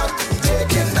 We're not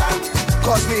taking that.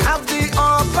 Cause we have the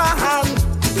upper hand.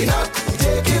 We're not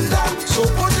taking that. So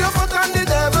put your foot on the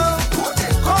devil.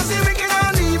 Cause he wicked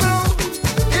and evil.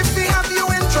 If he have you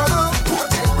in trouble,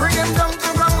 bring him down to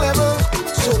ground level.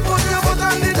 So put your foot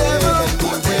on the devil.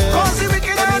 Cause he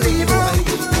wicked and evil.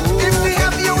 If he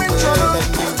have you in trouble,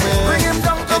 bring him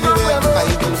down to ground level.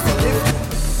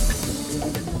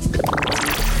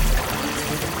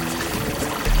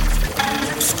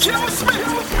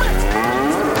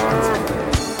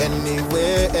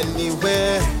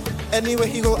 Anywhere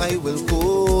he go, I will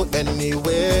go.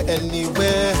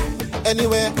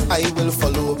 Anywhere I will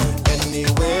follow.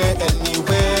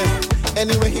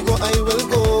 Anywhere he go, I will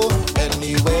go.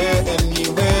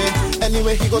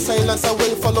 Anywhere he go, silence I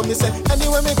will follow. Me say,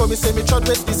 anywhere me go, me say me trod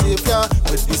with the Savior.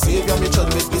 With the Savior, me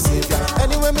trod with the Savior.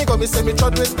 Anywhere me go, me say me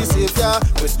trod with the Savior.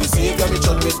 With the Savior, me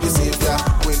trod with the Savior.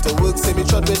 Going to work, say me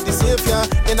trod with the Savior.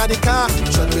 Inna the car,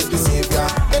 trod with the Savior.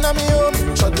 Inna me home,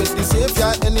 trod with the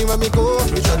Savior. Anywhere me go,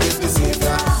 me trod with the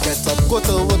Savior. Get up, go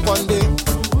to work one day.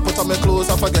 Put on my clothes,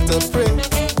 I forget to pray.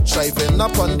 Driving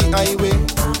up on the highway,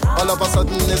 all of a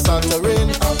sudden it start to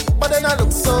rain. But then I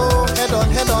look so head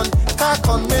on, car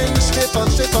coming straight on.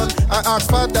 I ask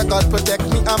Father God protect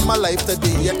me and my life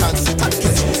today. I can't sit and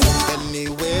catch me.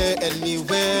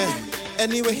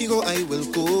 Anywhere he go, I will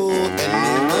go.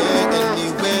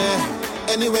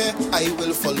 Anywhere I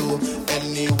will follow.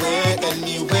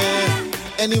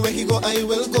 Anywhere he go, I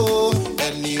will go.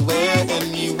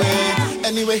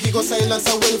 Anywhere he go, silence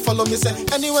I will follow. Me say,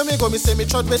 anywhere me go, me say me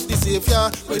trod with the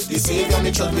Savior. With the Savior,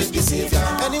 me trod with the Savior.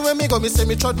 Anywhere me go, me say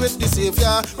me trod with the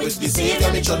Savior. With the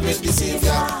Savior, me trod with the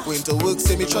Savior. Going to work,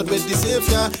 say me trod with the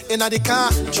Savior. Inna the car,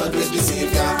 trod with the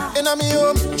Savior. Inna me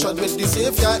home, trod with the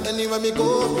Savior. Anywhere me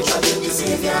go, me trod with the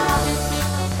Savior.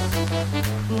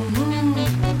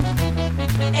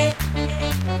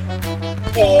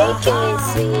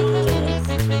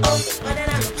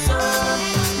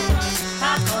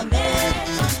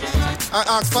 I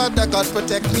ask Father God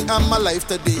protect me and my life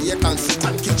today. I can't sit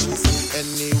and catch Jesus.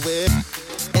 Anywhere